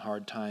fallen on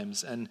hard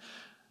times. And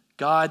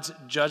God's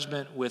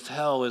judgment with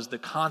hell is the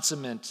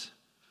consummate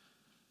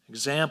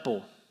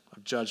example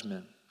of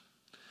judgment.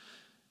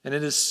 And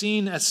it is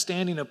seen as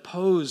standing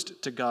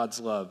opposed to God's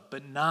love,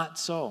 but not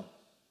so.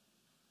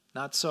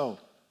 Not so.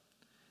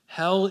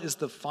 Hell is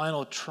the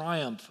final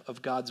triumph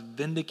of God's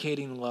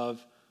vindicating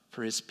love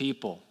for his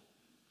people.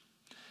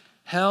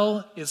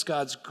 Hell is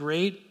God's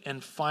great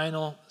and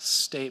final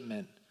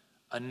statement.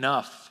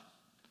 Enough.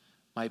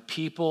 My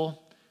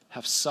people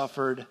have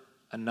suffered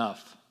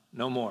enough.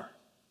 No more.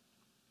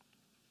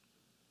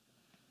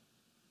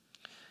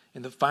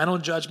 In the final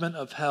judgment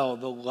of hell,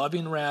 the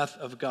loving wrath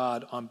of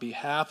God on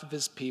behalf of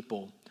his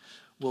people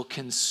will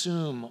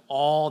consume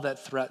all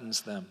that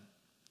threatens them.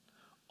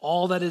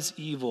 All that is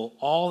evil,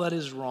 all that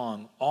is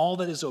wrong, all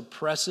that is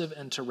oppressive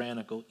and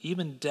tyrannical,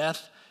 even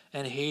death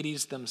and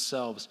Hades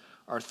themselves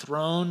are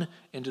thrown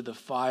into the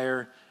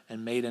fire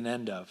and made an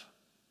end of.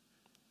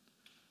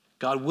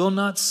 God will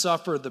not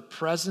suffer the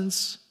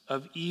presence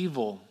of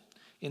evil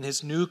in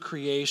his new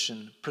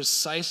creation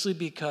precisely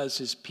because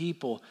his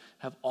people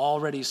have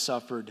already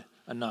suffered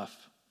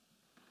enough.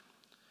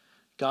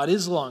 God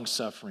is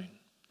long-suffering.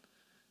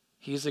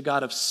 He's a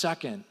God of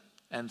second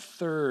and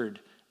third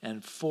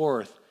and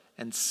fourth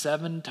and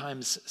 7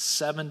 times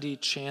 70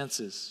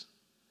 chances.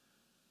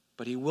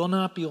 But he will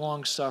not be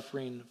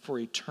long-suffering for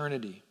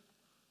eternity.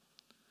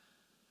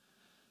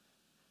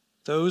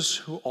 Those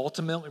who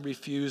ultimately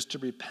refuse to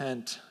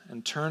repent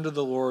and turn to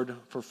the Lord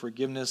for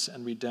forgiveness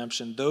and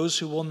redemption, those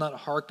who will not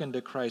hearken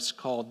to Christ's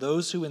call,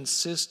 those who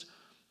insist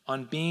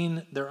on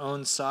being their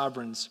own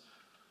sovereigns,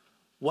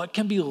 what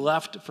can be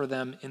left for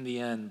them in the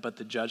end but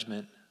the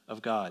judgment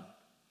of God?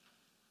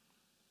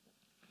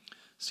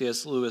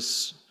 C.S.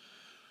 Lewis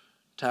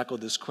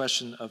tackled this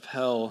question of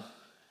hell,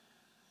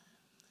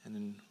 and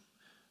in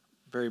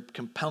a very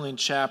compelling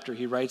chapter,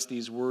 he writes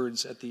these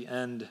words at the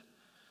end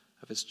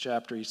of his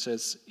chapter. He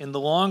says, "In the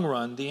long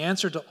run, the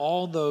answer to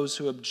all those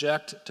who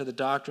object to the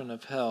doctrine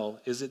of hell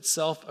is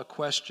itself a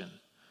question.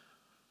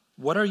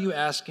 What are you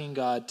asking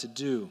God to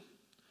do?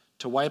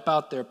 To wipe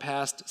out their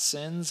past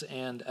sins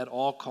and at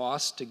all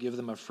costs to give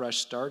them a fresh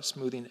start,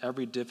 smoothing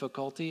every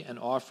difficulty and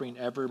offering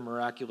every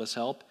miraculous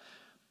help?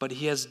 But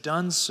he has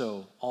done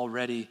so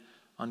already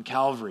on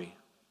Calvary.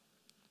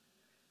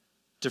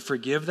 To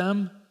forgive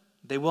them,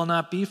 they will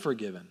not be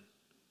forgiven.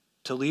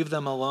 To leave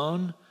them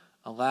alone,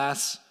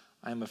 alas,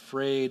 I am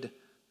afraid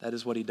that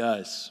is what he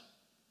does."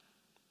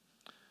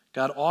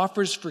 God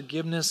offers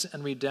forgiveness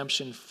and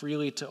redemption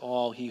freely to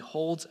all. He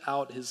holds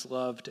out his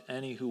love to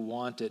any who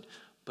want it,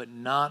 but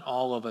not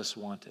all of us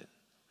want it.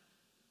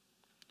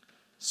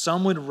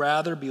 Some would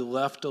rather be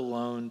left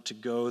alone to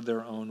go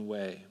their own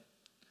way.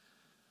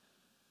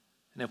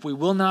 And if we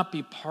will not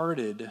be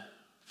parted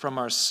from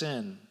our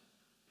sin,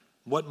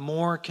 what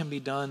more can be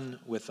done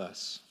with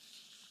us?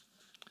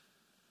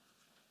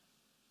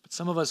 But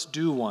some of us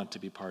do want to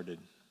be parted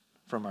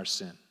from our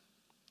sin.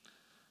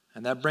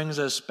 And that brings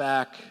us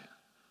back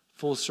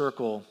full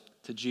circle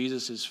to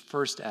Jesus'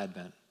 first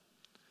advent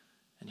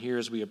and here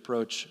as we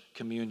approach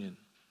communion.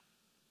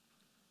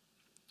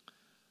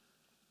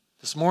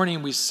 This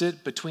morning we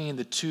sit between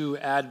the two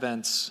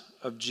advents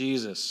of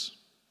Jesus.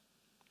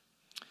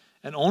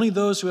 And only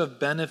those who have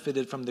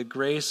benefited from the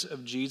grace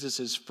of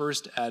Jesus'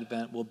 first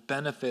advent will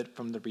benefit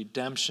from the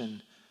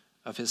redemption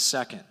of his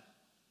second.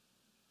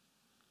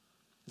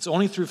 It's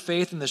only through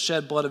faith in the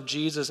shed blood of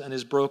Jesus and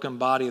his broken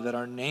body that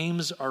our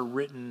names are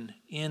written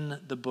in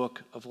the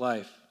book of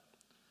life.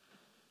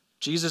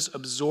 Jesus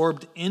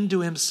absorbed into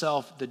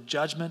himself the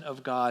judgment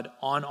of God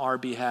on our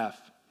behalf.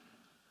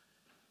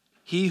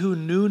 He who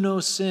knew no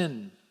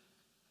sin,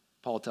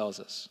 Paul tells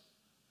us,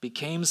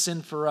 became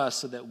sin for us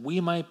so that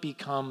we might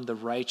become the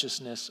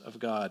righteousness of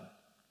God.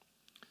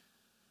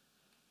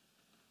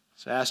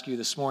 So I ask you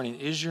this morning,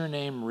 is your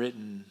name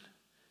written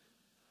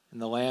in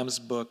the Lamb's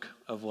book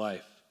of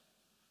life?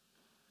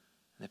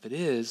 And if it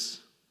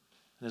is,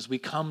 and as we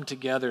come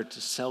together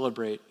to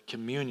celebrate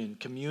communion,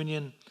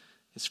 communion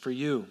is for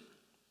you.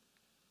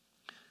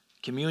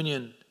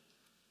 Communion,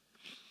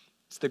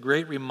 it's the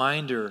great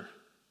reminder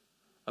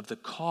of the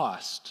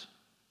cost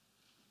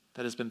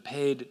that has been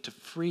paid to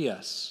free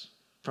us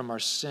from our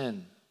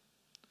sin.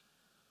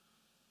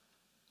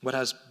 What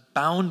has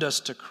bound us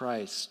to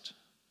Christ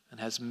and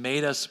has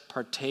made us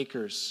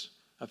partakers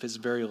of his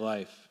very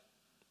life.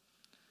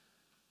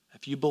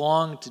 If you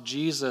belong to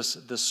Jesus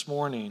this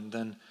morning,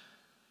 then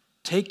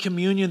take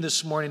communion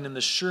this morning in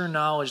the sure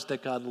knowledge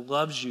that God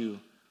loves you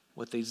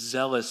with a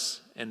zealous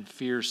and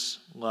fierce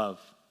love.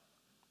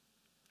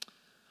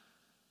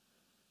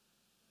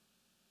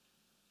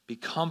 Be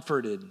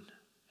comforted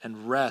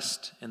and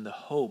rest in the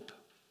hope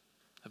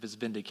of his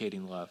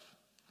vindicating love.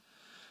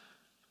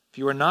 If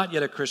you are not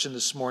yet a Christian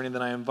this morning,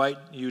 then I invite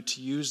you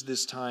to use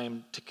this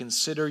time to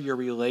consider your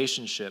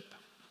relationship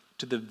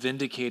to the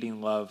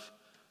vindicating love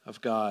of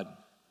God.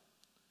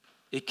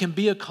 It can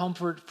be a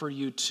comfort for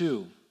you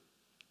too,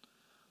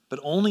 but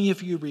only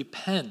if you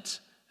repent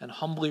and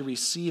humbly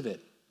receive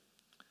it.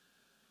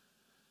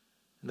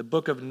 In the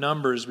book of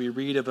Numbers, we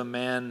read of a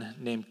man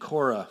named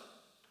Korah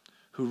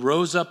who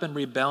rose up in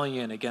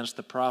rebellion against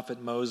the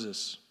prophet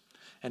Moses.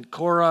 And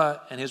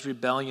Korah and his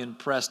rebellion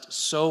pressed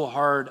so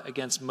hard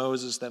against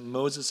Moses that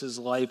Moses'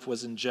 life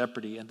was in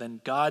jeopardy. And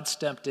then God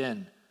stepped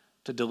in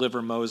to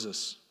deliver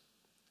Moses.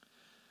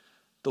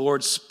 The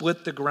Lord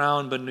split the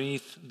ground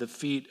beneath the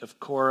feet of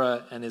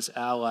Korah and his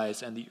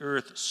allies, and the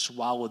earth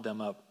swallowed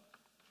them up.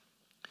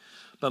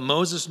 But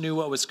Moses knew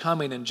what was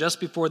coming, and just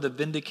before the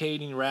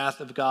vindicating wrath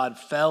of God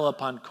fell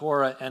upon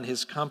Korah and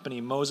his company,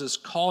 Moses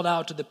called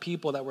out to the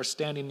people that were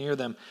standing near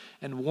them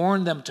and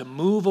warned them to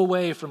move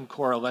away from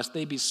Korah, lest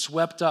they be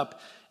swept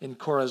up in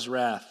Korah's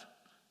wrath,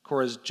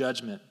 Korah's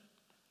judgment.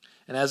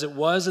 And as it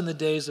was in the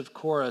days of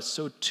Korah,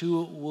 so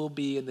too it will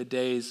be in the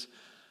days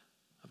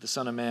of the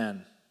Son of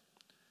Man.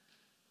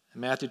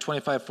 In Matthew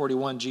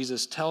 25:41,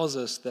 Jesus tells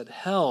us that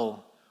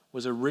hell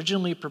was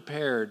originally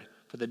prepared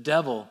for the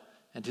devil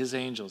and his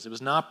angels. It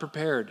was not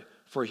prepared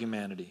for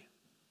humanity.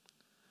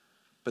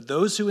 But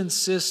those who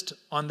insist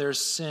on their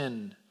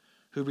sin,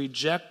 who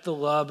reject the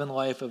love and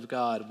life of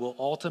God, will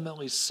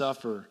ultimately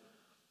suffer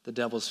the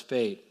devil's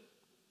fate.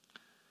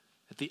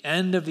 At the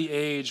end of the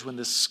age, when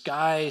the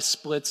sky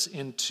splits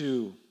in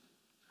two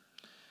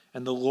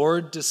and the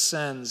Lord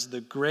descends,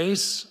 the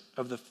grace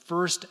of the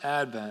first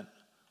advent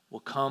will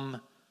come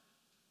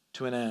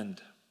to an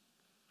end.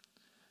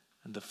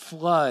 And the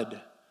flood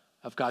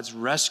of God's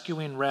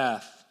rescuing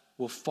wrath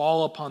will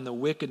fall upon the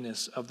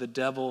wickedness of the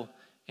devil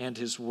and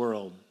his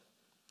world.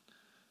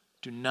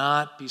 Do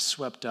not be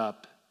swept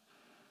up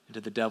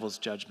into the devil's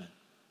judgment.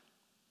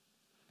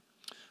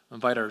 I'll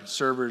invite our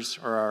servers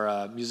or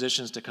our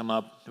musicians to come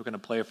up. They're going to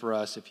play for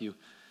us. If you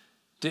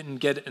didn't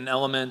get an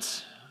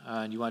element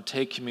and you want to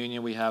take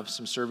communion, we have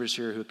some servers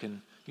here who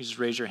can, you just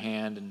raise your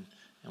hand and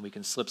we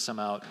can slip some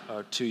out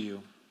to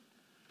you.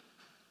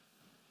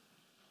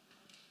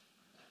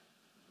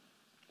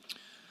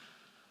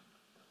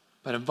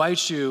 But I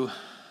invite you,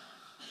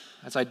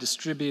 as I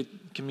distribute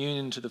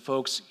communion to the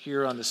folks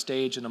here on the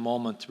stage in a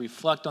moment, to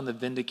reflect on the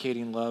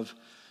vindicating love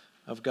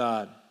of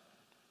God.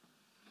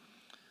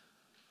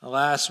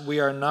 Alas,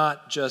 we are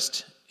not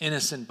just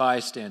innocent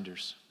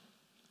bystanders,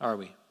 are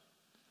we?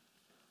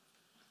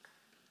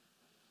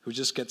 Who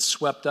just get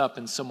swept up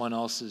in someone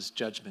else's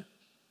judgment.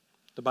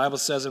 The Bible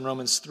says in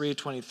Romans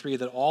 3:23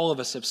 that all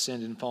of us have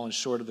sinned and fallen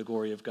short of the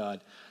glory of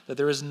God, that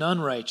there is none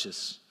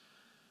righteous,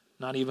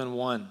 not even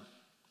one.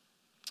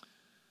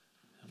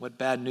 What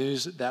bad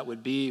news that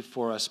would be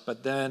for us.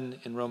 But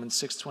then in Romans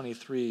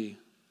 6:23,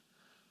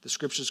 the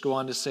scriptures go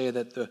on to say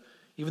that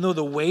even though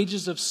the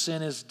wages of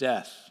sin is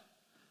death,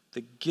 the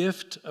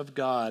gift of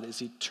God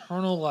is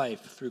eternal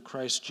life through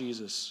Christ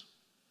Jesus.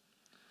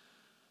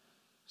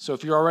 So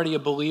if you're already a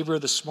believer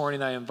this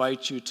morning, I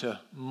invite you to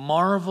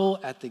marvel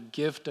at the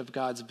gift of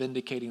God's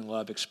vindicating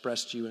love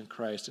expressed to you in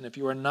Christ. And if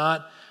you are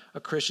not a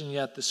Christian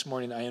yet this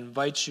morning, I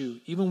invite you,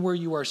 even where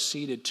you are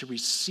seated, to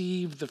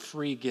receive the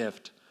free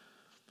gift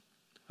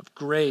of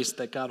grace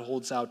that God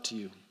holds out to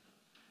you.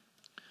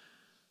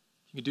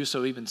 You can do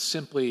so even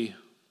simply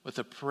with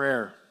a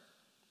prayer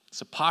It's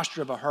a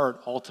posture of a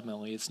heart,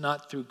 ultimately. It's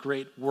not through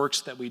great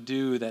works that we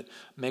do that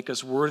make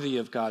us worthy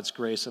of God's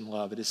grace and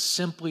love. It is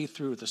simply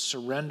through the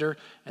surrender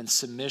and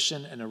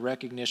submission and a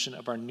recognition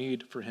of our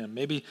need for him.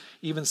 Maybe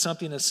even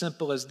something as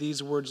simple as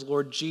these words,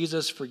 Lord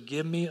Jesus,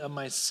 forgive me of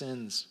my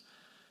sins.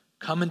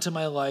 Come into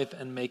my life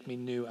and make me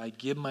new. I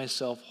give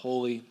myself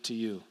wholly to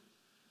you.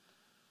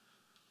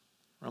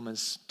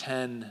 Romans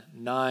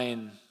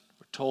 10:9.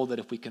 Told that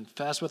if we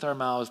confess with our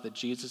mouths that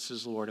Jesus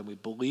is Lord and we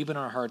believe in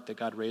our heart that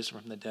God raised him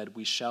from the dead,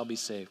 we shall be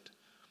saved.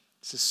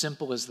 It's as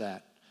simple as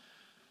that.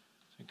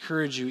 I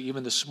encourage you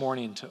even this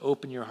morning to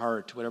open your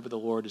heart to whatever the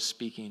Lord is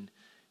speaking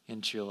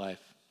into your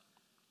life.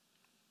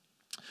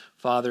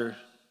 Father,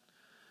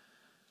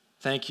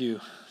 thank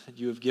you that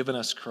you have given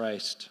us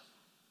Christ,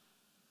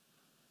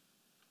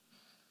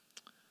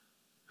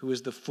 who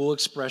is the full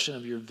expression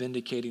of your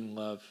vindicating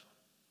love,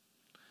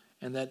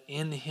 and that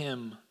in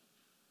him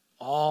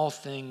all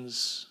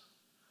things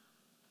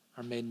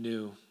are made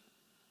new,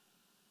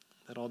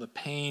 that all the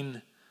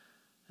pain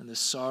and the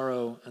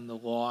sorrow and the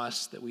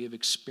loss that we have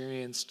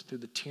experienced through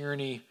the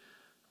tyranny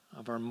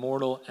of our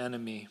mortal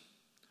enemy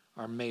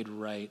are made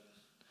right.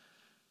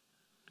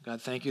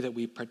 God, thank you that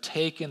we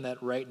partake in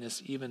that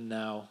rightness even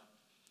now,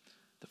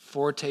 the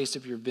foretaste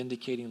of your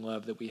vindicating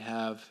love that we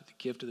have, the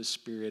gift of the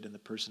Spirit and the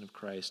person of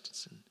Christ.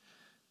 It's in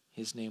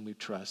his name we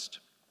trust.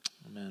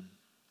 Amen.